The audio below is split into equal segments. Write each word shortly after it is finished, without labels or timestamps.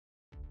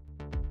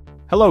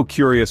Hello,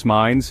 curious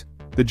minds.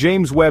 The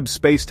James Webb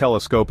Space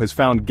Telescope has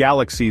found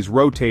galaxies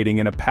rotating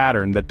in a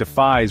pattern that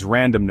defies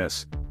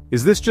randomness.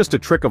 Is this just a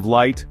trick of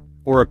light,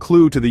 or a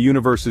clue to the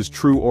universe's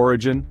true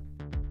origin?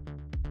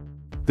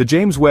 The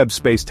James Webb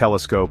Space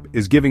Telescope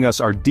is giving us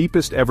our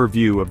deepest ever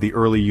view of the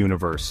early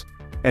universe.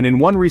 And in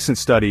one recent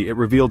study it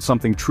revealed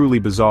something truly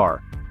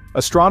bizarre.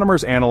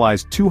 Astronomers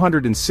analyzed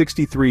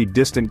 263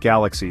 distant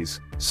galaxies,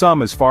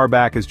 some as far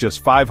back as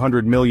just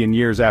 500 million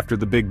years after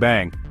the Big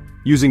Bang,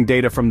 using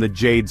data from the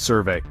JADE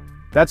survey.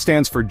 That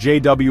stands for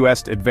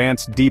JWST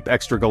Advanced Deep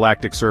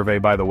Extragalactic Survey,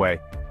 by the way.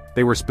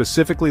 They were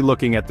specifically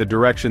looking at the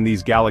direction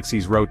these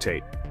galaxies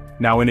rotate.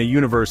 Now, in a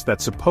universe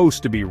that's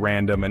supposed to be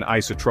random and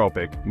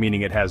isotropic,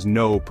 meaning it has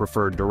no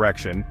preferred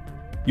direction,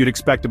 you'd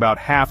expect about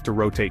half to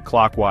rotate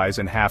clockwise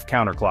and half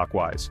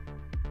counterclockwise.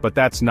 But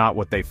that's not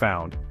what they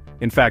found.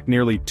 In fact,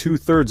 nearly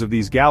 2/3 of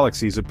these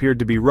galaxies appeared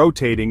to be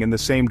rotating in the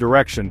same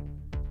direction,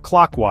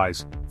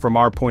 clockwise, from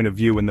our point of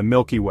view in the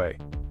Milky Way.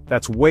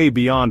 That's way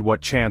beyond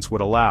what chance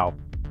would allow.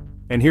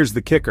 And here's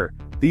the kicker: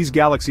 these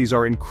galaxies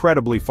are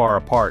incredibly far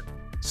apart,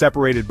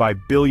 separated by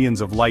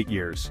billions of light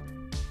years.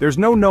 There's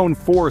no known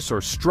force or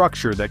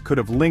structure that could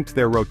have linked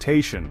their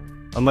rotation,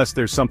 unless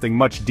there's something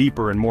much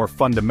deeper and more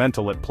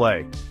fundamental at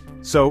play.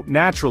 So,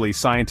 naturally,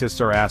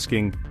 scientists are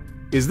asking,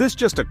 is this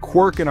just a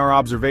quirk in our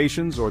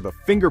observations, or the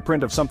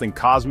fingerprint of something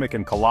cosmic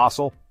and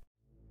colossal?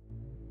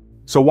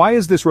 So why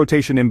is this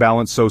rotation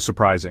imbalance so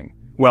surprising?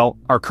 Well,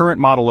 our current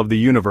model of the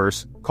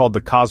universe, called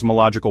the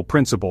cosmological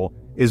principle,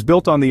 is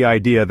built on the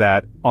idea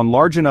that, on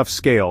large enough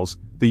scales,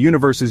 the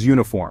universe is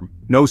uniform,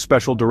 no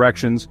special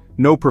directions,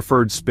 no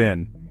preferred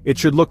spin. It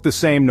should look the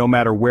same no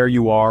matter where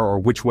you are or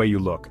which way you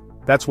look.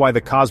 That's why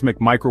the cosmic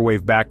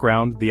microwave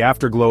background, the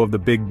afterglow of the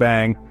Big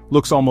Bang,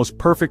 looks almost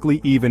perfectly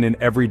even in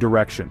every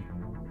direction.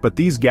 But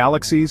these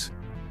galaxies,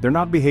 they're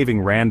not behaving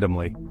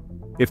randomly.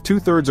 If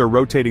 2/3 are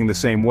rotating the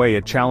same way,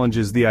 it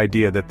challenges the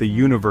idea that the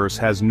universe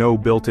has no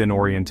built-in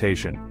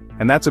orientation.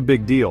 And that's a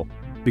big deal,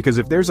 because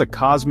if there's a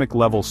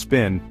cosmic-level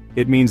spin,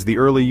 it means the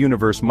early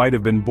universe might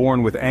have been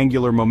born with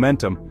angular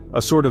momentum,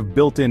 a sort of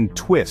built-in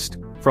twist,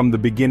 from the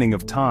beginning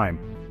of time.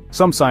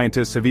 Some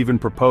scientists have even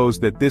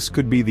proposed that this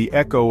could be the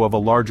echo of a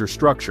larger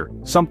structure,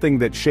 something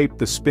that shaped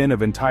the spin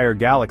of entire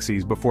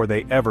galaxies before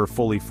they ever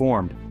fully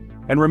formed.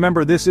 And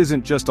remember, this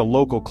isn't just a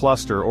local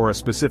cluster or a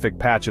specific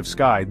patch of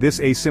sky.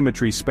 This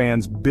asymmetry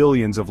spans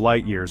billions of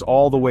light years,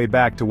 all the way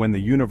back to when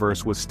the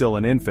universe was still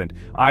an infant.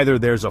 Either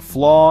there's a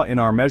flaw in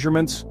our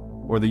measurements,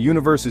 or the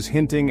universe is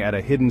hinting at a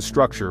hidden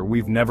structure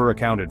we've never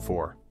accounted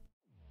for.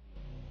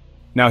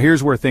 Now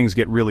here's where things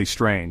get really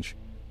strange.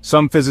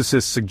 Some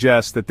physicists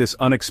suggest that this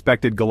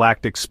unexpected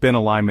galactic spin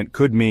alignment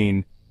could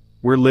mean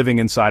we're living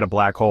inside a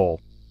black hole.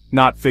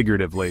 Not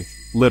figuratively,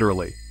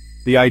 literally.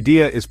 The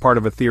idea is part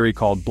of a theory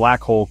called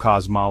black hole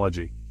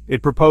cosmology.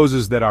 It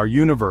proposes that our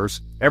universe,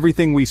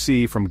 everything we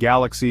see from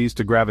galaxies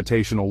to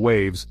gravitational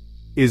waves,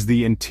 is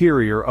the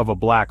interior of a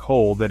black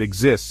hole that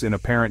exists in a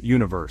parent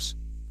universe.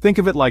 Think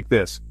of it like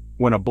this: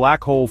 when a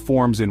black hole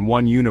forms in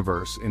one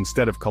universe,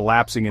 instead of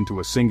collapsing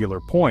into a singular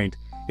point,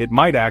 it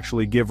might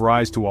actually give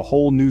rise to a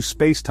whole new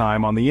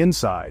space-time on the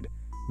inside.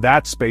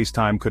 That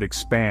space-time could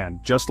expand,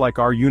 just like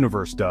our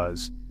universe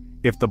does.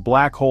 If the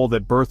black hole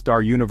that birthed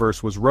our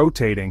universe was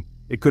rotating,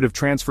 it could have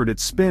transferred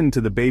its spin to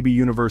the baby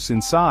universe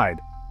inside.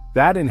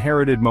 That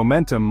inherited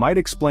momentum might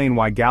explain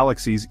why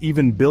galaxies,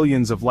 even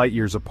billions of light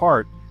years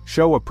apart,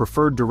 show a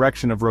preferred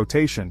direction of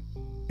rotation.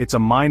 It's a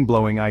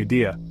mind-blowing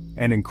idea,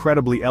 and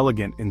incredibly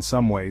elegant in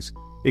some ways.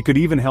 It could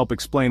even help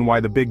explain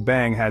why the Big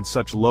Bang had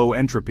such low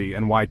entropy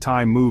and why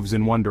time moves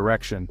in one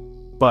direction.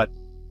 But,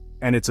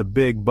 and it's a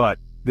big but,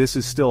 this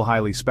is still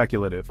highly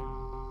speculative.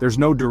 There's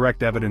no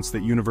direct evidence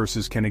that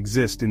universes can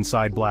exist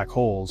inside black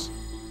holes.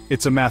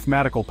 It's a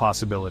mathematical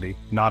possibility,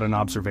 not an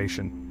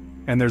observation.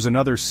 And there's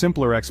another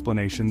simpler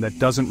explanation that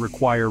doesn't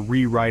require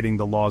rewriting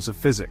the laws of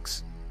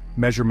physics: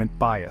 measurement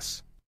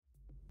bias.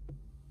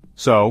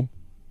 So,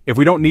 if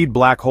we don't need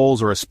black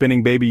holes or a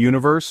spinning baby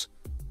universe,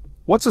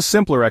 what's a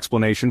simpler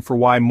explanation for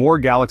why more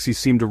galaxies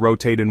seem to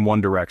rotate in one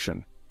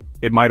direction?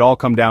 It might all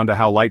come down to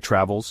how light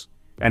travels,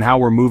 and how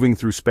we're moving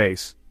through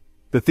space.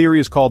 The theory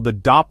is called the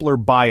Doppler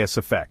bias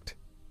effect.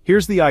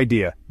 Here's the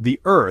idea: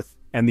 the Earth,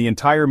 and the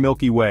entire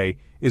Milky Way,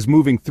 is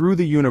moving through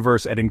the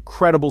universe at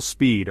incredible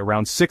speed,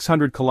 around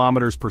 600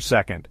 kilometers per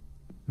second.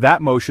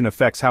 That motion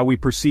affects how we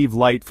perceive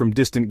light from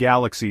distant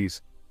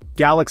galaxies.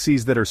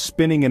 Galaxies that are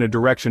spinning in a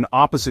direction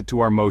opposite to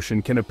our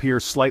motion can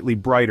appear slightly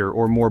brighter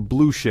or more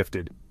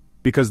blue-shifted,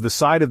 because the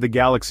side of the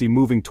galaxy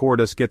moving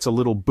toward us gets a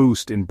little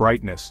boost in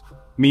brightness.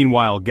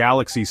 Meanwhile,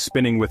 galaxies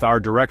spinning with our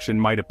direction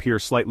might appear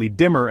slightly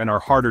dimmer and are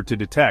harder to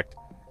detect,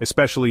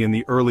 especially in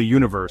the early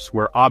universe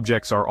where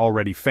objects are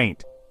already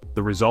faint.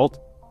 The result?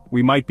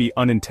 We might be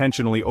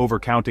unintentionally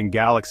overcounting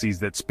galaxies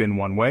that spin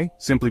one way,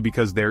 simply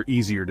because they're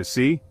easier to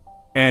see.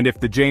 And if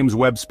the James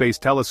Webb Space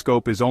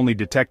Telescope is only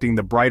detecting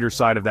the brighter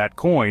side of that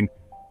coin,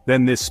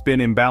 then this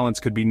spin imbalance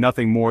could be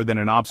nothing more than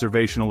an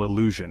observational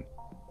illusion.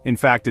 In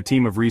fact, a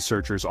team of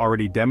researchers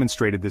already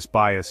demonstrated this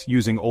bias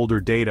using older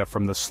data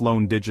from the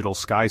Sloan Digital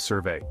Sky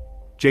Survey.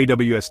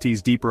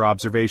 JWST's deeper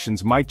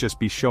observations might just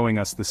be showing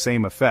us the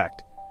same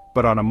effect,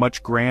 but on a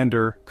much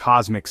grander,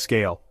 cosmic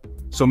scale.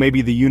 So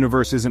maybe the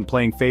universe isn't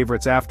playing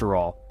favorites after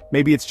all,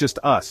 maybe it's just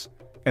us,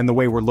 and the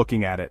way we're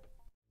looking at it.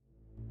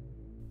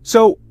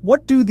 So,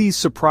 what do these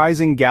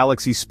surprising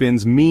galaxy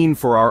spins mean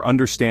for our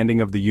understanding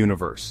of the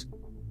universe?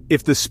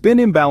 If the spin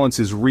imbalance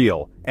is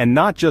real, and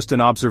not just an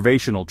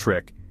observational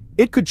trick,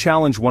 it could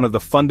challenge one of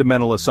the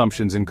fundamental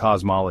assumptions in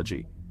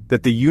cosmology,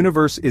 that the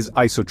universe is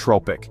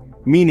isotropic,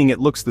 meaning it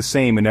looks the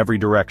same in every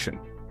direction.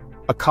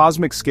 A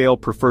cosmic scale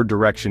preferred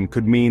direction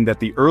could mean that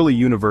the early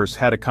universe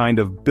had a kind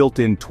of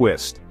built-in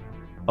twist,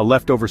 a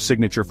leftover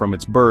signature from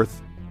its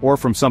birth, or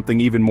from something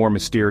even more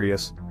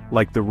mysterious,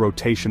 like the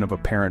rotation of a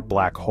parent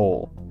black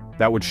hole.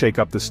 That would shake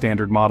up the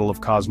standard model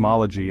of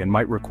cosmology and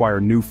might require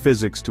new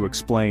physics to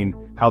explain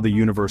how the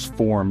universe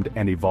formed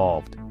and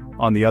evolved.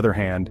 On the other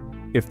hand,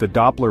 if the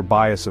Doppler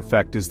bias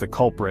effect is the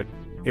culprit,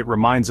 it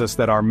reminds us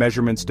that our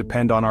measurements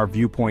depend on our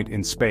viewpoint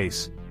in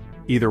space.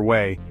 Either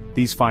way,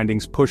 these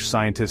findings push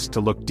scientists to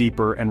look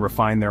deeper and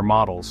refine their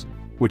models,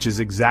 which is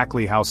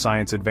exactly how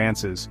science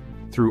advances,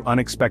 through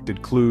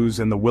unexpected clues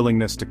and the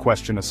willingness to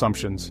question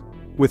assumptions.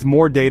 With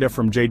more data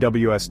from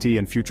JWST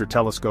and future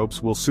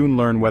telescopes, we'll soon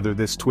learn whether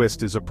this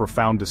twist is a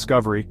profound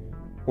discovery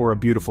or a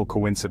beautiful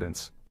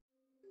coincidence.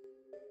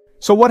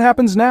 So what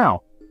happens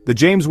now? The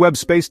James Webb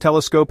Space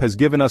Telescope has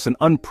given us an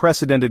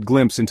unprecedented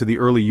glimpse into the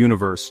early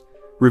universe,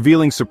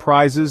 revealing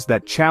surprises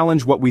that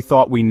challenge what we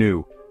thought we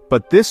knew.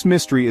 But this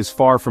mystery is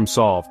far from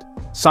solved.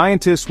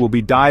 Scientists will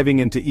be diving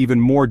into even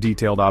more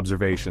detailed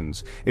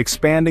observations,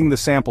 expanding the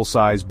sample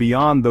size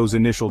beyond those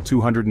initial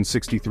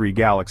 263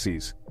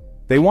 galaxies.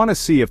 They want to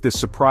see if this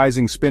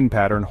surprising spin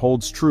pattern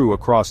holds true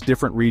across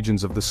different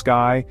regions of the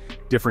sky,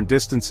 different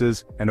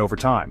distances, and over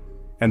time.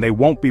 And they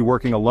won't be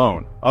working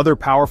alone. Other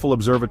powerful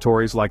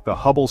observatories like the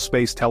Hubble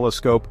Space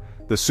Telescope,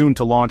 the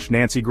soon-to-launch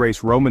Nancy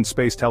Grace Roman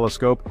Space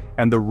Telescope,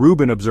 and the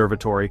Rubin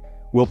Observatory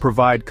will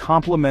provide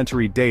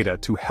complementary data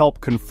to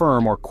help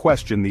confirm or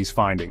question these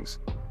findings.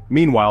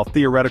 Meanwhile,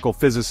 theoretical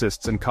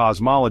physicists and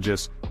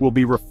cosmologists will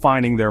be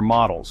refining their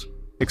models,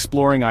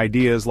 exploring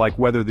ideas like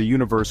whether the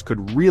universe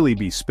could really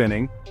be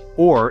spinning,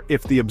 or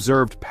if the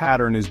observed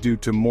pattern is due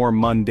to more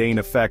mundane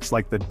effects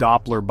like the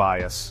Doppler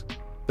bias.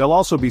 They'll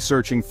also be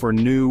searching for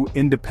new,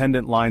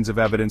 independent lines of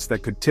evidence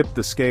that could tip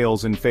the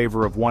scales in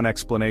favor of one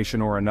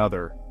explanation or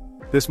another.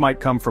 This might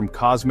come from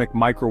cosmic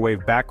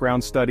microwave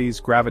background studies,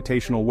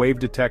 gravitational wave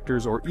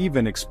detectors, or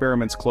even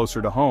experiments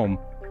closer to home.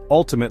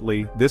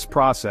 Ultimately, this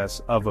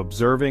process of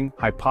observing,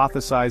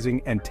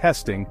 hypothesizing, and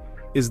testing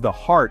is the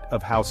heart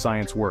of how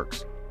science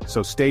works.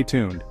 So stay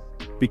tuned,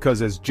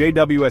 because as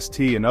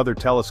JWST and other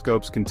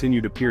telescopes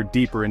continue to peer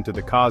deeper into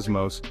the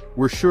cosmos,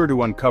 we're sure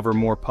to uncover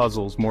more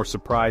puzzles, more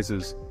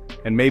surprises,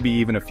 and maybe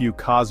even a few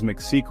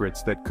cosmic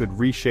secrets that could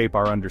reshape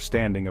our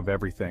understanding of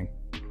everything.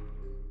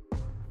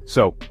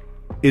 So,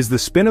 is the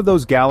spin of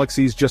those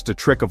galaxies just a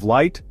trick of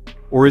light?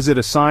 Or is it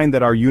a sign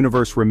that our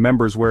universe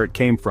remembers where it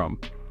came from?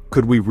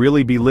 Could we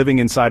really be living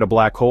inside a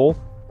black hole?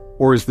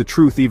 Or is the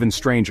truth even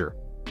stranger?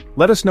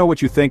 Let us know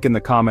what you think in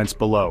the comments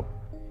below.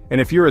 And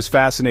if you're as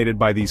fascinated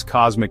by these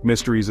cosmic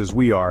mysteries as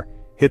we are,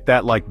 hit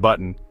that like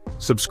button,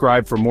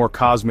 subscribe for more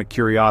cosmic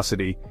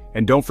curiosity,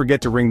 and don't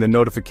forget to ring the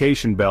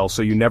notification bell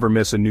so you never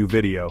miss a new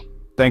video.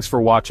 Thanks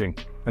for watching.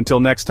 Until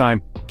next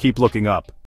time, keep looking up.